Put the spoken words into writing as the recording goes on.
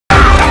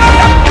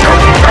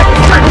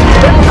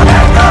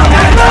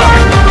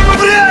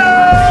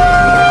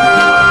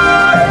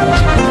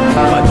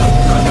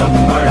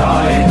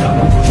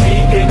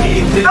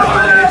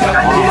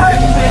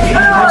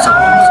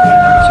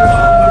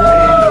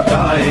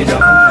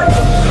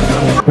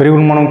Very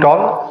good morning to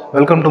all.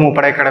 Welcome to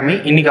Muppadai Academy.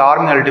 இன்னைக்கு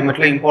Army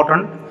Ultimateல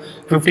important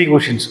 50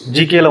 questions.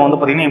 GK ல வந்து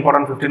பாத்தீங்கன்னா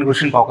important 15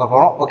 question பார்க்க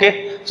போறோம். Okay.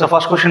 So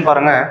first question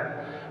பாருங்க.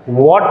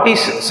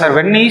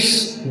 When is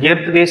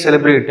Earth Day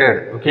celebrated?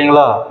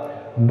 ஓகேங்களா?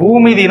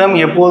 பூமி தினம்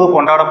எப்போது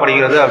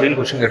கொண்டாடப்படுகிறது அப்படினு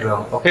क्वेश्चन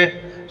கேட்டிருக்காங்க. ஓகே.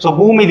 So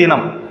பூமி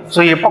தினம்.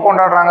 So எப்போ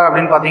கொண்டாடுறாங்க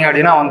அப்படினு பாத்தீங்க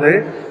அப்படினா வந்து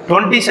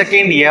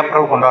 22nd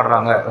ஏப்ரல்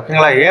கொண்டாடுறாங்க.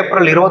 ஓகேங்களா?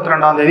 ஏப்ரல்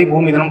 22ஆம் தேதி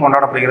பூமி தினம்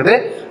கொண்டாடப்படுகிறது.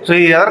 So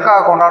இது எதற்காக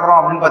கொண்டாடுறோம்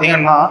அப்படினு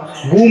பாத்தீங்கன்னா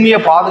பூமியை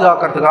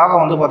பாதுகாக்கிறதுக்காக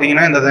வந்து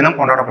பாத்தீங்கன்னா இந்த தினம்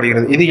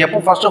கொண்டாடப்படுகிறது. இது எப்போ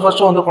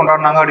ஃபர்ஸ்ட் வந்து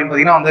கொண்டாடுனாங்க அப்படினு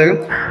பாத்தீங்கன்னா வந்து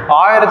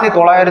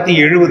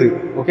 1970.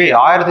 ஓகே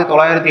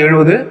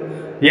 1970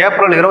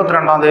 ஏப்ரல்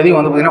 22ஆம் தேதி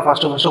வந்து பாத்தீங்கன்னா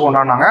ஃபர்ஸ்ட்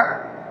கொண்டாடுனாங்க.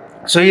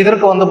 ஸோ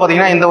இதற்கு வந்து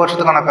பார்த்தீங்கன்னா இந்த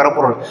வருஷத்துக்கான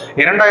கருப்பொருள்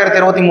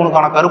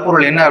 2023க்கான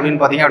கருப்பொருள் என்ன அப்படின்னு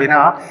பார்த்தீங்க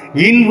அப்படின்னா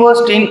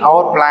இன்வெஸ்ட் இன்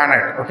அவர்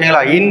பிளானட்.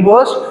 ஓகேங்களா?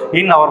 Invest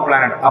in our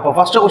planet. அப்போ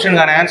ஃபர்ஸ்ட்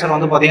கொஸ்டினுக்கான ஆன்சர்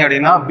வந்து பார்த்தீங்க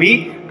அப்படின்னா B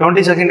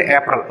 22nd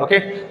April. Okay.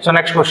 So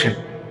next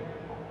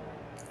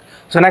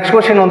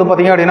question வந்து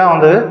பார்த்தீங்க அப்படின்னா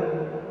வந்து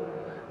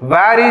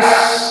where is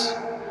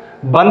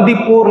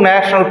Bandipur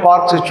national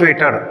park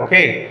situated?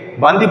 Okay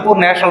Bandipur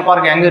national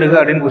park எங்க இருக்கு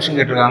அப்படின்னு கொஸ்டின்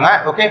கேட்டிருக்காங்க.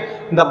 ஓகே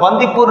இந்த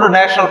பந்திப்பூர்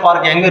நேஷனல்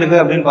பார்க் எங்க இருக்கு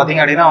அப்படின்னு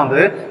பாத்தீங்க அப்படின்னா வந்து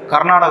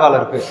கர்நாடகாவில்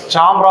இருக்கு,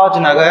 சாம்ராஜ்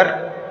நகர்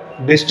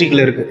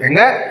டிஸ்ட்ரிக்ட்ல இருக்கு. எங்க?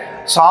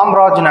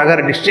 சாம்ராஜ்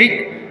நகர் டிஸ்ட்ரிக்ட்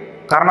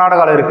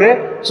கர்நாடகாவில் இருக்கு.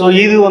 ஸோ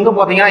இது வந்து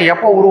பார்த்தீங்கன்னா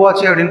எப்போ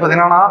உருவாச்சு அப்படின்னு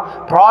பார்த்தீங்கன்னா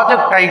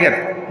ப்ராஜெக்ட் டைகர்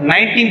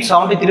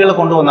 1973ல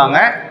கொண்டு வந்தாங்க.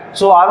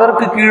 ஸோ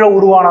அதற்கு கீழே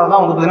உருவானது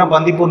தான் வந்து பார்த்தீங்கன்னா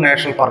Bandipur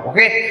national park.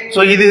 Okay so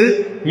இது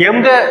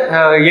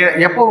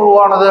எப்போ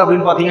உருவானது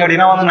அப்படின்னு பார்த்தீங்க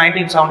அப்படின்னா வந்து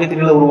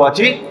 1973ல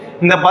உருவாச்சு.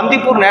 இந்த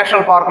பந்திப்பூர்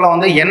நேஷனல் பார்க்கில்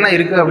வந்து என்ன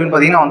இருக்குது அப்படின்னு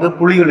பார்த்தீங்கன்னா வந்து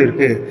புலிகள்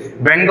இருக்குது,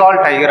 பெங்கால்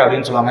டைகர்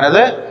அப்படின்னு சொல்லுவாங்க.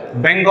 என்னது?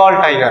 பெங்கால்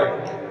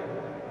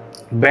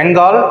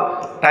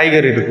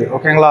டைகர் இருக்குது.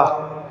 ஓகேங்களா?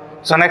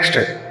 So next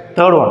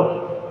third one,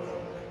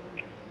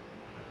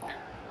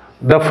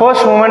 the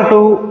first woman to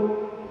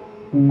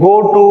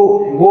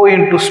go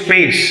into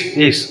space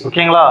is,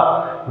 ஓகேங்களா,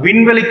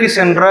 விண்வெளிக்கு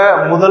சென்ற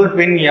முதல்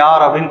பெண்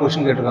யார் அப்படின்னு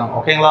கொஸ்டின் கேட்டிருக்காங்க.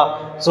 ஓகேங்களா?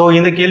 ஸோ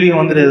இந்த கேள்வியை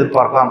வந்து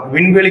எதிர்பார்க்கலாம்.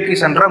 விண்வெளிக்கு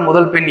சென்ற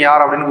முதல் பெண்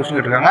யார் அப்படின்னு கொஸ்டின்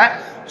கேட்டிருக்காங்க.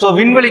 ஸோ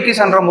விண்வெளிக்கு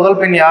சென்ற முதல்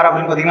பெண் யார்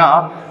அப்படின்னு பார்த்தீங்கன்னா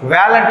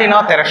வேலண்டினா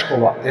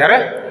தெரஷ்கோவா. யாரு?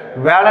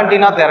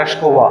 வேலண்டினா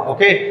தெரஷ்கோவா.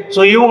 ஓகே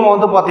ஸோ இவங்க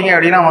வந்து பார்த்தீங்க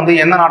அப்படின்னா வந்து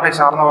எந்த நாட்டை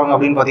சார்ந்தவங்க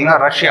அப்படின்னு பார்த்தீங்கன்னா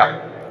ரஷ்யா.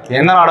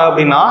 எந்த நாடு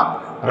அப்படின்னா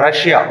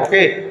ரஷ்யா.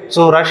 ஓகே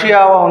ஸோ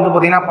ரஷ்யாவை வந்து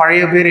பார்த்தீங்கன்னா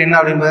பழைய பேர் என்ன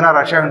அப்படின்னு பார்த்தீங்கன்னா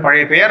ரஷ்யாவின்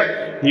பழைய பெயர்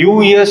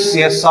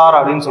USSR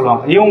அப்படின்னு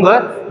சொல்லுவாங்க. இவங்க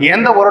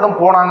எந்த வருடம்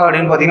போனாங்க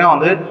அப்படின்னு பார்த்தீங்கன்னா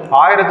வந்து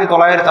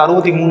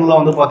 1963ல்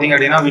வந்து பார்த்தீங்க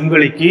அப்படின்னா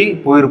விண்வெளிக்கு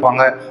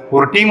போயிருப்பாங்க.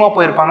 ஒரு டீமாக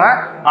போயிருப்பாங்க.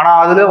 ஆனால்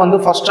அதில் வந்து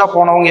ஃபர்ஸ்டாக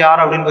போனவங்க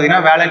யார் அப்படின்னு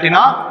பார்த்தீங்கன்னா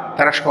வேலண்டினா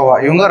தெரஷ்கோவா.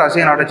 இவங்க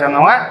ரஷ்ய நாட்டை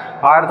சேர்ந்தவங்க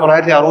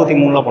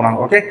 1963ல் போனாங்க.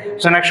 ஓகே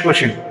ஸோ நெக்ஸ்ட்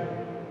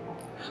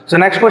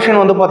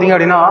கொஸ்டின் வந்து பார்த்தீங்க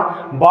அப்படின்னா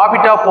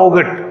பாபிட்டா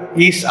Phogat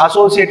is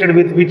associated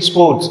with which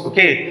sports?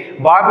 Okay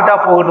பாபிட்டா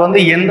Phogat வந்து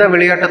எந்த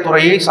விளையாட்டு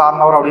துறையை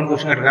சார்ந்தவர் அப்படின்னு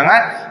கொஸ்டின் இருக்காங்க.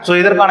 ஸோ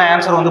இதற்கான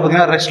ஆன்சர் வந்து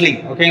பார்த்தீங்கன்னா ரெஸ்லிங்.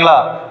 ஓகேங்களா?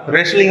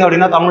 ரெஸ்லிங்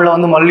அப்படின்னா தமிழில்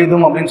வந்து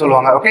மல்யுத்தம் அப்படின்னு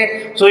சொல்லுவாங்க. ஓகே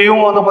ஸோ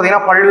இவங்க வந்து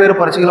பார்த்தீங்கன்னா பல்வேறு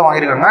பரிசுகளை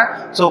வாங்கியிருக்காங்க.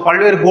 ஸோ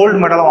பல்வேறு கோல்டு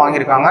மெடலை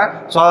வாங்கியிருக்காங்க.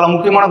 ஸோ அதில்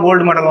முக்கியமான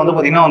கோல்டு மெடல் வந்து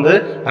பார்த்தீங்கன்னா வந்து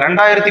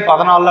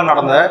 2014ல்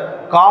நடந்த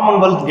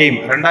காமன்வெல்த் கேம்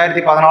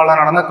 2014ல்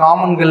நடந்த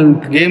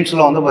காமன்வெல்த்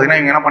கேம்ஸில் வந்து பார்த்தீங்கன்னா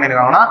இவங்க என்ன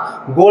பண்ணியிருக்காங்கன்னா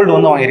கோல்டு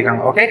வந்து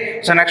வாங்கியிருக்காங்க. Okay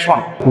so next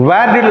one,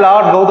 where did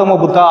Lord Gautama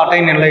Buddha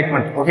attain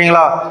enlightenment?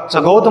 ஓகேங்களா? ஸோ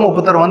கௌதம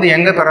புத்தர் வந்து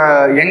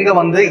எங்க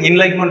வந்து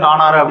என்லைட்மெண்ட்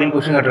ஆனாரு அப்படின்னு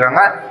கொஸ்டின்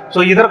கேட்டிருக்காங்க. ஸோ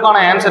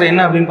இதற்கான ஆன்சர்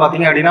என்ன அப்படின்னு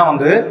பார்த்தீங்க அப்படின்னா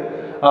வந்து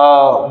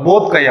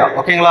போத்கயா.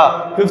 ஓகேங்களா?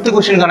 5th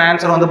கொஸ்டினுக்கான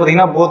ஆன்சர் வந்து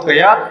பார்த்தீங்கன்னா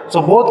போத்கயா. ஸோ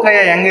போத்கயா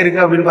எங்க இருக்கு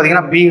அப்படின்னு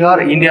பார்த்தீங்கன்னா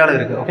பீகார், இந்தியாவில்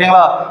இருக்கு.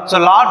 ஓகேங்களா? ஸோ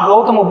லார்ட்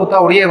கௌதம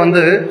புத்தாவுடைய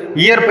வந்து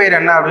இயற்பெயர்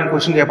என்ன அப்படின்னு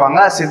கொஸ்டின் கேட்பாங்க.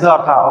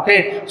 சித்தார்த்தா. ஓகே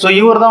ஸோ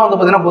இவர் தான் வந்து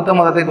பார்த்தீங்கன்னா புத்த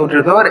மதத்தை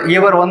தோற்றுவித்தவர்.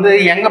 இவர் வந்து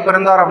எங்க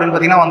பிறந்தார் அப்படின்னு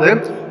பார்த்தீங்கன்னா வந்து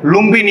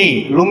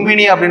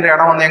லும்பினி அப்படின்ற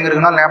இடம் வந்து எங்க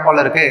இருக்குன்னா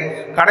நேபாளில் இருக்கு.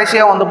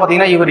 கடைசியா வந்து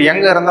பார்த்தீங்கன்னா இவர்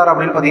எங்க இருந்தார்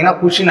அப்படின்னு பார்த்தீங்கன்னா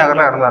குஷி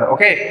நகர்ல இருந்தார்.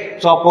 ஓகே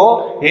ஸோ அப்போ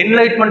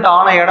என்லைட்மெண்ட்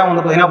ஆன இடம்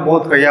வந்து பார்த்தீங்கன்னா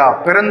போத்கயா.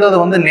 பிறந்தது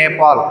வந்து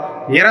நேபாள்,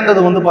 இறந்தது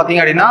வந்து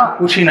பார்த்தீங்க அப்படின்னா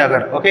குஷி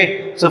நகர். Okay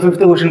so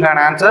 5th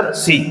கொஸ்டினுக்கான answer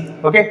C.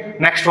 Okay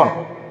next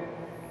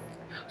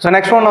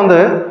one வந்து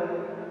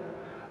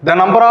the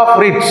number of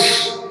writs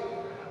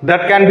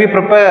that can be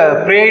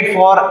prayed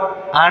for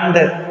and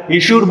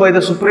issued by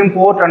the Supreme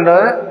Court and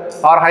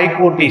or High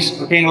Court is,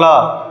 ஓகேங்களா,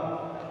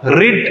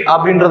 ரிட்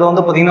அப்படின்றது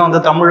வந்து பார்த்தீங்கன்னா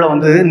வந்து தமிழில்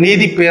வந்து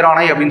நீதி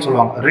பேராணை அப்படின்னு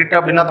சொல்லுவாங்க. ரிட்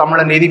அப்படின்னா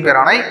தமிழில் நீதி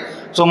பேராணை.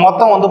 ஸோ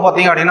மொத்தம் வந்து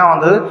பார்த்தீங்க அப்படின்னா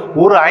வந்து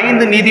ஒரு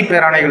 5 நீதி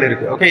பேராணைகள்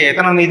இருக்கு. ஓகே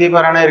எத்தனை நீதி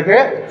பேராணை இருக்கு?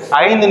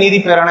 5 நீதி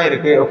பேராணை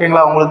இருக்கு.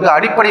 ஓகேங்களா? உங்களுக்கு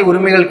அடிப்படை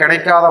உரிமைகள்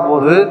கிடைக்காத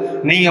போது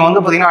நீங்க வந்து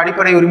பார்த்தீங்கன்னா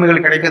அடிப்படை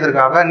உரிமைகள்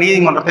கிடைக்கிறதுக்காக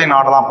நீதிமன்றத்தை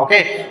நாடலாம். ஓகே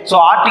ஸோ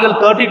ஆர்டிகல்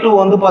 32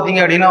 வந்து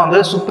பார்த்தீங்க அப்படின்னா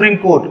வந்து சுப்ரீம்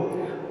கோர்ட்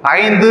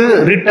 5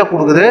 ரிட்டை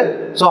கொடுக்குது.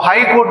 ஸோ ஹை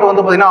கோர்ட்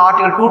வந்து பார்த்தீங்கன்னா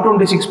ஆர்டிகல்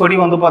 226 படி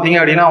வந்து பார்த்தீங்க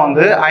அப்படின்னா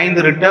வந்து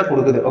 5 ரிட்டை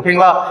கொடுக்குது.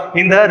 ஓகேங்களா?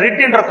 இந்த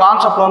ரிட் என்ற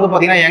கான்செப்ட் வந்து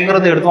பார்த்தீங்கன்னா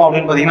எங்கிருந்து எடுத்தோம்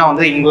அப்படின்னு பார்த்தீங்கன்னா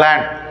வந்து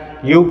இங்கிலாந்து,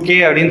 UK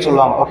அப்படின்னு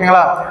சொல்லுவாங்க.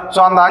 ஓகேங்களா? ஸோ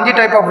அந்த 5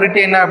 டைப் ஆஃப் ரிட்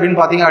என்ன அப்படின்னு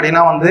பார்த்தீங்க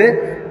அப்படின்னா வந்து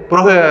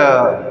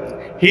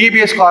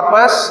ஹீபியஸ்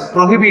கார்பஸ்,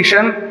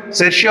 ப்ரொஹிபிஷன்,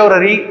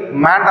 செர்ஷியோரரி,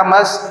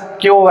 மேண்டமஸ்,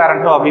 கியோ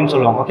வேரண்டோ அப்படின்னு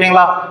சொல்லுவாங்க.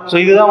 ஓகேங்களா? ஸோ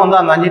இதுதான் வந்து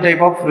அந்த 5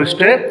 டைப் ஆஃப்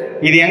ரிஸ்ட்டு.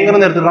 இது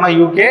எங்கேருந்து எடுத்துக்கோன்னா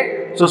UK.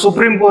 ஸோ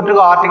சுப்ரீம்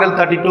கோர்ட்டுக்கு ஆர்டிகல்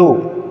 32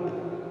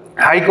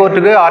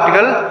 ஹைகோர்ட்டுக்கு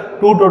ஆர்டிகல்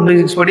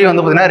 226 படி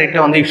வந்து பார்த்தீங்கன்னா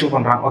ரிட்டை வந்து இஷ்யூ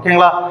பண்ணுறாங்க.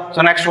 ஓகேங்களா? So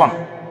next one.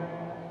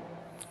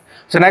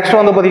 So next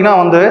வந்து பார்த்தீங்கன்னா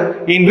வந்து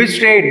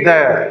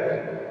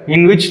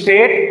in which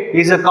state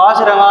is a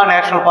Kaziranga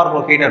National Park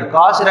located?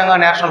 Kaziranga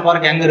National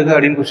Park எங்க இருக்கு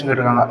அப்படின்னு क्वेश्चन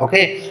கேட்டிருக்காங்க.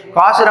 ஓகே,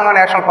 Kaziranga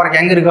National Park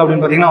எங்க இருக்கு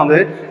அப்படின்னு பார்த்தீங்கன்னா வந்து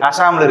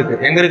அசாம்ல இருக்கு.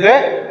 எங்க இருக்கு?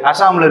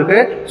 அசாம்ல இருக்கு.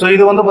 ஸோ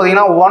இது வந்து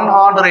பார்த்தீங்கன்னா ஒன்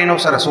ஹார்ன்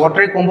ரைனோசரஸ்,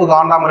 ஒற்றை கொம்பு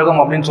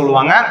காண்டாமிருகம் அப்படின்னு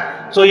சொல்லுவாங்க.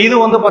 ஸோ இது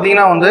வந்து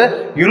பார்த்தீங்கன்னா வந்து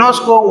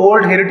யுனெஸ்கோ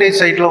வேர்ல்ட் ஹெரிட்டேஜ்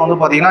சைட்ல வந்து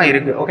பார்த்தீங்கன்னா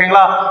இருக்கு.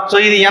 ஓகேங்களா? ஸோ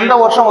இது எந்த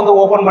வருஷம் வந்து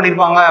ஓப்பன்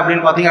பண்ணியிருப்பாங்க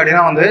அப்படின்னு பார்த்தீங்க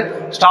அப்படின்னா வந்து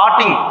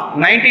ஸ்டார்டிங்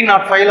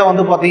 1905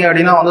 வந்து பார்த்தீங்க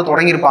அப்படின்னா வந்து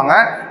தொடங்கியிருப்பாங்க.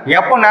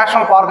 எப்போ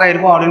நேஷனல் பார்க்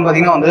ஆயிருக்கும் அப்படின்னு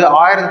பார்த்தீங்கன்னா வந்து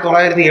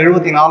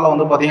 1974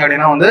 வந்து பார்த்தீங்க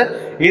அப்படின்னா வந்து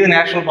இது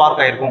நேஷனல்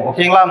பார்க் ஆயிருக்கும்.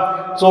 ஓகேங்களா?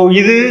 ஸோ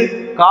இது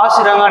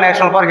காசிரங்கா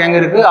நேஷனல் பார்க் எங்க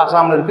இருக்கு?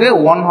 அசாம்ல இருக்கு.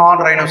 ஒன்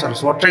ஹார்ன்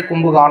ரைனோசரஸ், ஒற்றை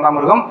கொம்பு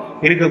காண்டாமிருகம்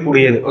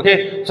இருக்கக்கூடியது. ஓகே,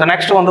 ஸோ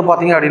நெக்ஸ்ட் வந்து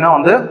பார்த்தீங்க அப்படின்னா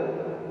வந்து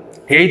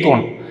 8th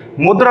one.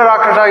 Mudra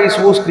ராட்சசா is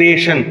whose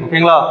creation?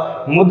 ஓகேங்களா?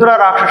 முத்ரா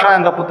ராட்சசா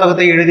என்ற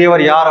புத்தகத்தை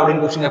எழுதியவர் யார்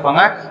அப்படின்னு क्वेश्चन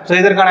கேட்பாங்க. ஸோ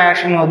இதற்கான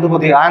ஆன்சர் வந்து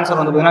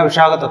பார்த்தீங்கன்னா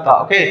வி.ஷாக.தத்தா.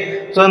 ஓகே,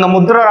 ஸோ இந்த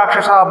முத்ரா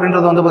ராட்சசா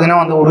அப்படின்றது வந்து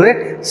பார்த்தீங்கன்னா வந்து ஒரு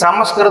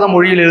சமஸ்கிருத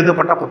மொழியில்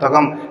எழுதப்பட்ட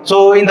புத்தகம். ஸோ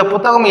இந்த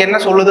புத்தகம் என்ன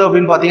சொல்லுது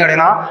அப்படின்னு பார்த்தீங்க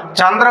அப்படின்னா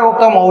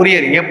சந்திரகுப்த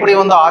மௌரியர் எப்படி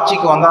வந்து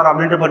ஆட்சிக்கு வந்தார்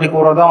அப்படின்ற பற்றி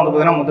கூறதான் வந்து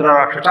பார்த்தீங்கன்னா முத்ரா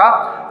ராட்சசா.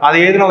 அதை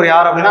எழுதினவர்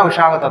யார் அப்படின்னா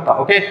வி.ஷாக.தத்தா.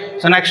 ஓகே,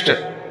 ஸோ நெக்ஸ்ட்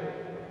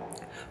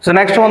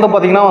வந்து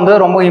பார்த்தீங்கன்னா வந்து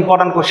ரொம்ப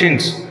important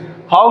questions.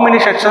 How many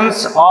sessions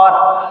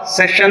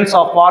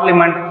of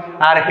parliament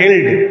are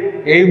held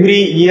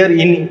every year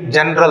in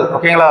general?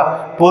 ஓகேங்களா?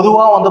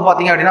 பொதுவா வந்து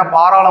பாத்தீங்க அப்படின்னா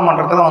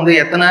பாராளுமன்றத்துல வந்து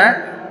எத்தனை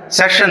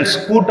செஷன்ஸ்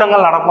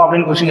கூட்டங்கள் நடக்கும்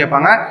அப்படின்னு क्वेश्चन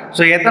கேட்பாங்க.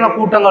 ஸோ எத்தனை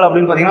கூட்டங்கள்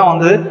அப்படின்னு பார்த்தீங்கன்னா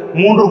வந்து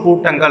 3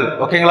 கூட்டங்கள்.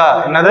 ஓகேங்களா?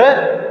 என்னது?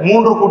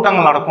 3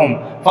 கூட்டங்கள் நடக்கும்.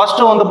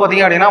 ஃபர்ஸ்ட் வந்து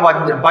பார்த்தீங்க அப்படின்னா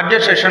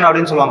பட்ஜெட் செஷன்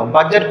அப்படின்னு சொல்லுவாங்க,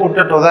 பட்ஜெட்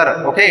கூட்டத்தொடர்.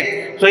 ஓகே,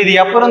 ஸோ இது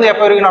எப்போ இருந்து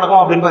எப்போ வரைக்கும்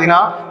நடக்கும் அப்படின்னு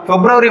பார்த்தீங்கன்னா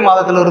பிப்ரவரி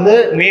மாதத்திலிருந்து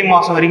மே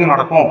மாதம் வரைக்கும்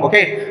நடக்கும்.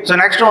 ஓகே, ஸோ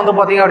நெக்ஸ்ட் வந்து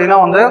பார்த்தீங்க அப்படின்னா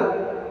வந்து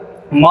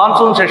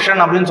மான்சூன்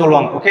செஷன் அப்படின்னு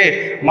சொல்லுவாங்க. ஓகே,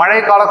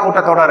 மழைக்கால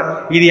கூட்டத்தொடர்.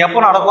 இது எப்போ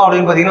நடக்கும்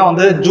அப்படின்னு பார்த்தீங்கன்னா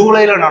வந்து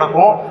ஜூலைல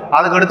நடக்கும்.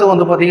 அதுக்கடுத்து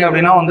வந்து பார்த்தீங்க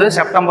அப்படின்னா வந்து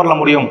செப்டம்பர்ல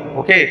முடியும்.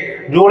 ஓகே,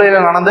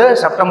 ஜூலைல நடந்து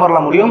செப்டம்பர்ல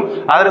முடியும்.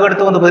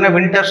 அதுக்கடுத்து வந்து பார்த்தீங்கன்னா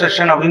வின்டர்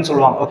செஷன் அப்படின்னு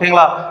சொல்லுவாங்க.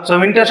 ஓகேங்களா? ஸோ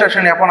வின்டர்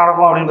செஷன் எப்போ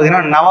நடக்கும் அப்படின்னு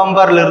பார்த்தீங்கன்னா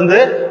நவம்பர்ல இருந்து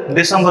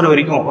டிசம்பர்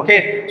வரைக்கும். ஓகே,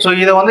 ஸோ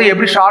இதை வந்து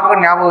எப்படி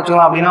ஷார்ட்கட் ஞாபகம்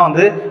வச்சுக்கலாம் அப்படின்னா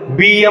வந்து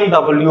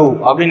BMW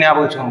அப்படின்னு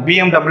ஞாபகம் வச்சுக்கோங்க.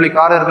 BMW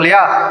கார் இருக்கு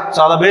இல்லையா?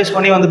 ஸோ அதை பேஸ்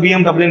பண்ணி வந்து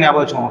BMW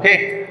ஞாபகம் வச்சுக்கோங்க. ஓகே,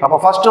 அப்போ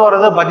ஃபர்ஸ்ட்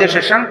வரது பட்ஜெட்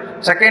செஷன்,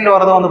 செகண்ட்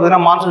வரது வந்து பார்த்தீங்கன்னா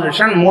மான்சூன்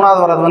செஷன்,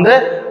 மூணாவது வரது வந்து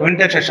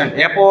வின்டர் செஷன்.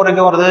 எப்போ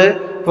வரைக்கும் வருது?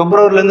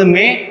 பிப்ரவரிலேருந்து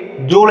மே,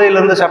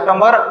 ஜூலைலேருந்து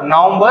செப்டம்பர்,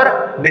 நவம்பர்,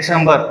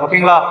 டிசம்பர்.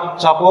 ஓகேங்களா?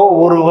 ஸோ அப்போ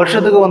ஒரு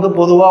வருஷத்துக்கு வந்து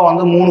பொதுவாக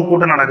வந்து 3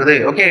 கூட்டம் நடக்குது.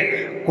 ஓகே,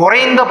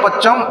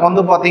 குறைந்தபட்சம்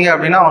வந்து பார்த்தீங்க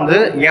அப்படின்னா வந்து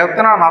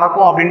எத்தனை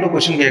நடக்கும் அப்படின்ட்டு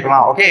கொஸ்டின்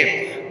கேட்கலாம். ஓகே,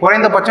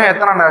 குறைந்தபட்சம்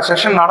எத்தனை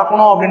செஷன்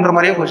நடக்கணும் அப்படின்ற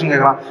மாதிரியே கொஸ்டின்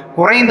கேட்கலாம்.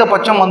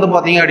 குறைந்தபட்சம் வந்து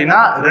பார்த்தீங்க அப்படின்னா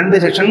 2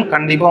 செஷன்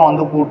கண்டிப்பாக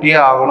வந்து கூட்டியே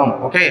ஆகணும்.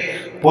 ஓகே,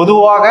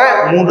 பொதுவாக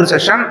 3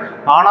 செஷன்,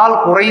 ஆனால்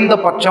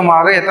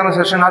குறைந்தபட்சமாக எத்தனை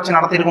செஷன் ஆச்சு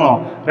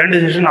நடத்திருக்கணும்?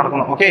 2 செஷன்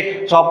நடக்கணும். ஓகே,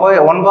 ஸோ அப்போ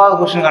 9வது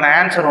கொஸ்டினுக்கான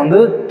ஆன்சர் வந்து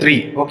 3.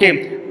 ஓகே,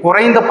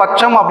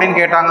 குறைந்தபட்சம் அப்படின்னு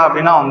கேட்டாங்க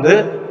அப்படின்னா வந்து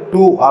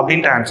 2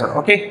 அப்படின்ட்டு answer.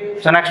 Okay,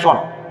 so next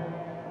one.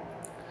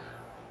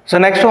 So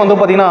next வந்து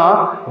பார்த்தீங்கன்னா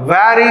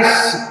வேர் இஸ்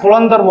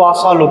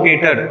புலந்தர்வாசா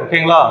லொக்கேட்டட்?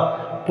 ஓகேங்களா?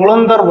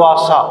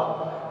 புலந்தர்வாசா.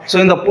 ஸோ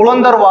இந்த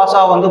புலந்தர்வாசா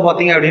வந்து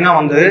பார்த்தீங்க அப்படின்னா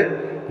வந்து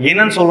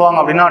என்னன்னு சொல்லுவாங்க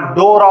அப்படின்னா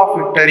டோர் ஆஃப்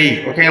விக்டரி.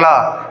 ஓகேங்களா?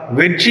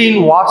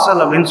 வெற்றியின்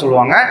வாசல் அப்படின்னு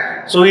சொல்லுவாங்க.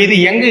 ஸோ இது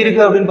எங்க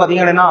இருக்கு அப்படின்னு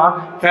பார்த்தீங்க அப்படின்னா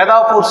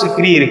ஃபெதாபூர்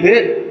சிக்ரி இருக்கு.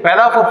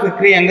 ஃபெதாபூர்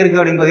சிக்ரி எங்க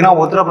இருக்கு அப்படின்னு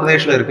பார்த்தீங்கன்னா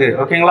உத்தரப்பிரதேஷ்ல இருக்கு.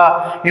 ஓகேங்களா?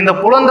 இந்த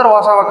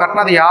புலந்தர்வாசாவை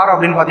கட்டினது யார்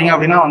அப்படின்னு பார்த்தீங்க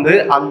அப்படின்னா வந்து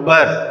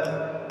அக்பர்.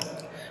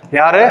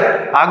 யாரு?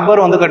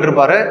 அக்பர் வந்து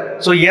கட்டிருப்பாரு.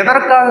 ஸோ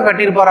எதற்காக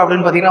கட்டியிருப்பாரு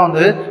அப்படின்னு பார்த்தீங்கன்னா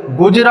வந்து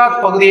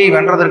குஜராத் பகுதியை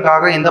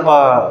வென்றதற்காக இந்த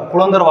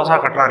புலந்தர்வாசா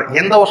கட்டுறாரு.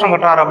 எந்த வருஷம்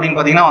கட்டுறாரு அப்படின்னு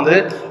பார்த்தீங்கன்னா வந்து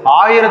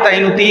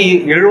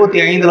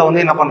 1575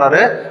 வந்து என்ன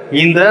பண்றாரு?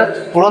 இந்த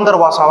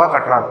புலந்தர்வாசாவை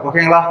கட்டுறாரு.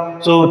 ஓகேங்களா?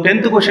 ஸோ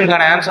 10th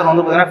கொஸ்டினுக்கான ஆன்சர்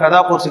வந்து பார்த்தீங்கன்னா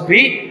ஃபெதாபூர்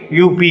Sikri,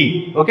 UP.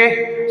 Okay,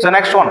 so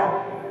next one.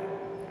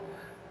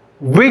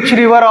 Which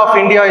river of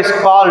India is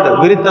called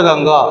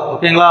விருத்தகங்கா?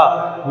 ஓகேங்களா?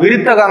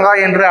 விருத்தகங்கா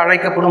என்று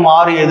அழைக்கப்படும்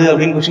ஆறு எது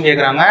அப்படின்னு क्वेश्चन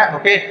கேக்குறாங்க.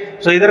 ஓகே,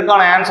 சோ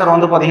இதற்கான ஆன்சர்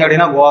வந்து பாத்தீங்க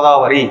அப்படினா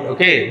கோதாவரி.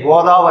 ஓகே,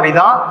 கோதாவரி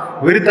தான்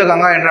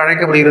விருத்தகங்கா என்று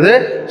அழைக்கப்படுகிறது.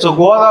 சோ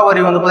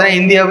கோதாவரி வந்து பாத்தீங்கன்னா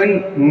இந்தியாவின்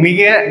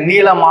மிக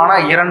நீளமான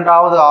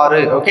 2வது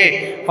ஆறு. ஓகே,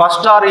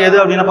 ஃபர்ஸ்ட் ஆறு எது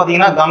அப்படின்னு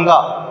பாத்தீங்கன்னா கங்கா.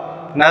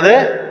 என்னது?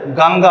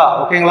 கங்கா.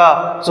 ஓகேங்களா?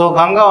 ஸோ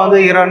கங்கா வந்து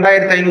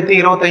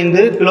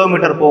 2525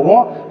 கிலோமீட்டர்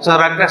போகும். ஸோ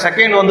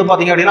செகண்ட் வந்து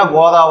பார்த்தீங்க அப்படின்னா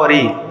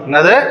கோதாவரி.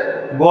 என்னது?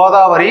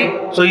 கோதாவரி.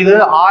 ஸோ இது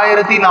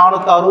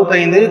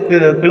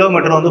 1465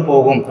 கிலோமீட்டர் வந்து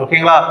போகும்.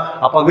 ஓகேங்களா?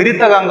 அப்போ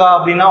விருத்த கங்கா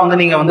அப்படின்னா வந்து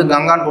நீங்கள் வந்து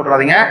கங்கான்னு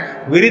போட்டுறாதீங்க.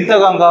 விருத்த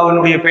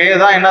கங்காவினுடைய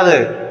பெயர் தான் என்னது?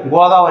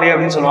 கோதாவரி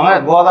அப்படின்னு சொல்லுவாங்க.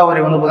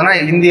 கோதாவரி வந்து பார்த்தீங்கன்னா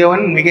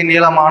இந்தியாவின் மிக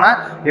நீளமான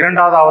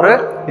 2வது ஆறு.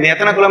 இது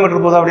எத்தனை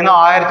கிலோமீட்டர் போகுது அப்படின்னா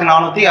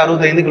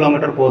 1465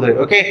 கிலோமீட்டர் போகுது.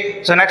 Okay,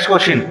 so next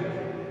question.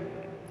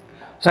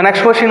 So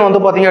next question வந்து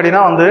பாத்தீங்க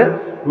அப்படினா வந்து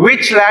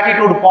which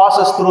latitude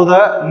passes through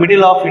the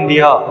middle of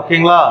India?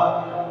 ஓகேங்களா?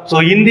 சோ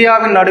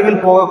இந்தியாவின் நடுவில்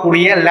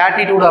போகக்கூடிய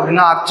latitude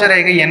அப்படினா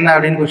அட்சரேகை என்ன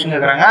அப்படினு क्वेश्चन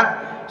கேக்குறாங்க.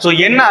 சோ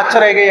என்ன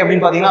அட்சரேகை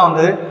அப்படினு பாத்தீங்கன்னா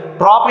வந்து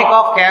டிராபிக்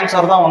ஆஃப்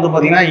கேன்சர் தான் வந்து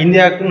பார்த்தீங்கன்னா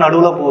இந்தியாவுக்கு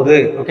நடுவில் போகுது.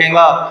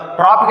 ஓகேங்களா,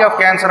 டிராபிக் ஆஃப்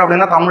கேன்சர்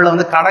அப்படின்னா தமிழில்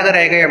வந்து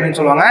கடகரேகை அப்படின்னு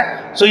சொல்லுவாங்க.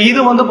 ஸோ இது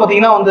வந்து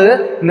பார்த்தீங்கன்னா வந்து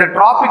இந்த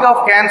டிராபிக்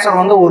ஆஃப் கேன்சர்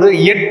வந்து ஒரு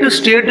 8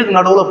 ஸ்டேட்டுக்கு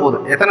நடுவில் போகுது.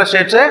 எத்தனை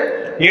ஸ்டேட்ஸு?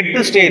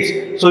 8 ஸ்டேட்ஸ்.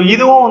 ஸோ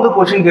இதுவும் வந்து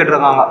கொஸ்டின்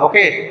கேட்டிருக்காங்க.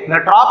 ஓகே, இந்த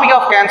டிராபிக்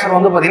ஆஃப் கேன்சர்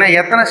வந்து பார்த்தீங்கன்னா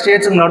எத்தனை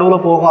ஸ்டேட்ஸுக்கு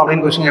நடுவில் போகும்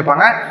அப்படின்னு கொஸ்டின்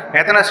கேட்பாங்க.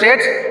 எத்தனை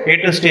ஸ்டேட்ஸ்?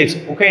 8 ஸ்டேட்ஸ்.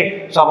 ஓகே,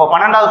 ஸோ அப்போ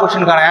 12வது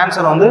கொஸ்டினுக்கான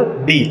ஆன்சர் வந்து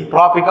D,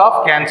 tropic of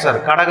cancer,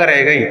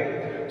 கடகரேகை.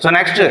 So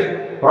next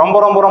ரொம்ப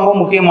ரொம்ப ரொம்ப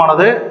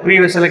முக்கியமானது,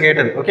 ப்ரீவியஸில்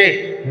கேட்டது. Okay,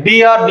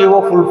 DRDO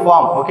full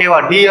form. ஓகேவா,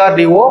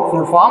 DRDO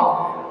full form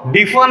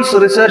defence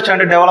research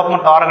and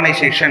development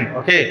organisation.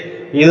 Okay,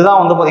 இதுதான்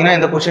வந்து பார்த்தீங்கன்னா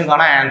இந்த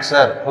கொஸ்டினுக்கான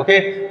answer. Okay,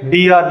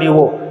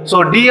 DRDO. So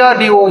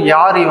DRDO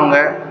யார் இவங்க?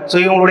 ஸோ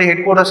இவங்களுடைய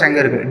ஹெட் குவார்ட்டர்ஸ்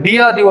எங்கே இருக்குது?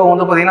 டிஆர்டிஓ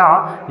வந்து பார்த்தீங்கன்னா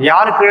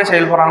யாருக்கு கீழே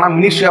செயல்படுறாங்கன்னா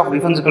மினிஸ்ட்ரி ஆஃப்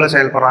டிஃபென்ஸுக்குள்ளே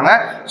செயல்படுறாங்க.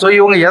 ஸோ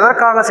இவங்க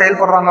எதற்காக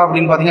செயல்படுறாங்க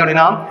அப்படின்னு பார்த்தீங்க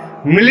அப்படின்னா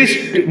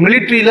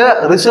மிலிட்ரியில்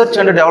ரிசர்ச்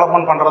அண்ட்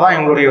டெவலப்மெண்ட் பண்ணுறது தான்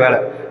இவங்களுடைய வேலை.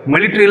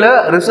 மிலிட்ரியில்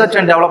ரிசர்ச்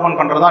அண்ட் டெவலப்மெண்ட்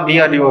பண்ணுறது தான்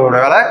டிஆர்டிஓட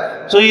வேலை.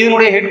 ஸோ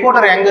இதனுடைய ஹெட்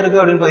குவார்ட்டர் எங்கே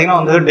இருக்குது அப்படின்னு பார்த்தீங்கன்னா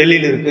வந்து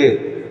டெல்லியில் இருக்குது.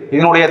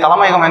 இதனுடைய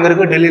தலைமையகம் எங்கே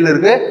இருக்குது? டெல்லியில்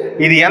இருக்குது.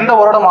 இது எந்த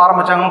வருடம்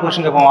ஆரம்பிச்சாங்கன்னு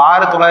கொஸ்டின் கேட்போம்.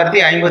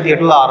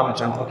 1958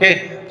 ஆரம்பிச்சாங்க. ஓகே,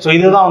 ஸோ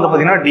இதுதான் வந்து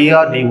பார்த்தீங்கன்னா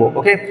DRDO.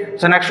 Okay,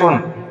 so next one.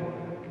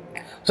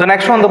 So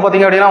next வந்து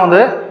பார்த்தீங்க அப்படின்னா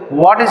வந்து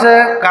what is a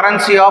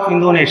currency of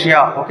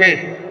Indonesia? Okay,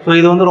 so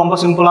இது வந்து ரொம்ப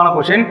சிம்பிளான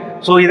கொஸ்டின்.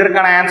 ஸோ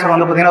இதற்கான ஆன்சர்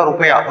வந்து பார்த்தீங்கன்னா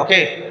ருப்பையா. ஓகே,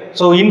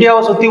 ஸோ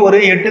இந்தியாவை சுற்றி ஒரு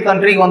 8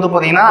 கண்ட்ரிக்கு வந்து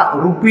பார்த்தீங்கன்னா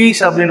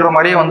ருபீஸ் அப்படின்ற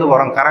மாதிரியே வந்து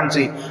வரும்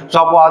கரன்சி. ஸோ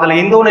அப்போ அதில்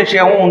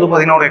இந்தோனேஷியாவும் வந்து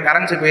பார்த்தீங்கன்னா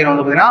கரன்சி பேர்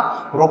வந்து பார்த்தீங்கன்னா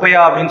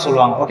ருப்பையா அப்படின்னு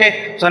சொல்லுவாங்க. Okay,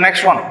 so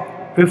next one,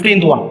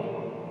 15th one.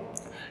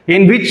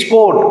 In which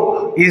sport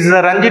is the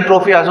Ranji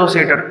Trophy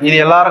associated? இது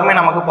எல்லாருக்குமே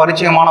நமக்கு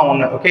பரிச்சயமான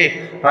ஒன்று. Okay,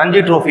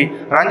 Ranji trophy.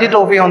 Ranji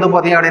trophy வந்து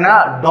பார்த்தீங்க அப்படின்னா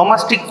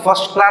domestic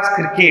first class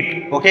cricket.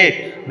 Okay,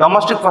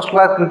 domestic first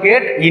class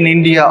cricket in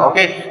India.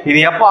 Okay, இது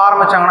எப்போ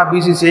ஆரம்பிச்சாங்கன்னா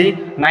பிசிசிஐ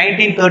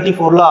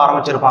 1934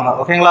 ஆரம்பிச்சிருப்பாங்க.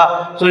 ஓகேங்களா,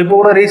 ஸோ இப்போ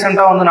கூட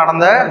ரீசெண்டாக வந்து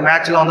நடந்த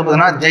மேட்ச்சில் வந்து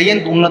பார்த்தீங்கன்னா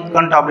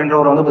𝗖𝗟𝗔𝗦𝗦𝗦𝗢𝗡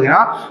அப்படின்றவர் வந்து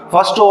பார்த்தீங்கன்னா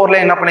ஃபர்ஸ்ட்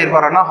ஓவரில் என்ன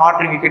பண்ணியிருப்பாருன்னா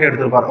ஹார்ட்ரிக் விக்கெட்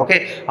எடுத்திருப்பார். ஓகே,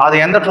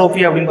 அது எந்த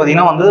ட்ரோஃபி அப்படின்னு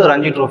பார்த்தீங்கன்னா வந்து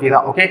ரஞ்சி ட்ரோஃபி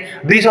தான். Okay,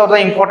 these are the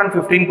important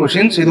 15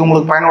 questions. இது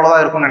உங்களுக்கு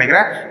பயனுள்ளதாக இருக்கும்னு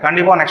நினைக்கிறேன்.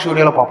 கண்டிப்பாக நெக்ஸ்ட்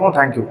வீடியோவில் பார்ப்போம்.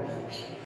 தேங்க்யூ.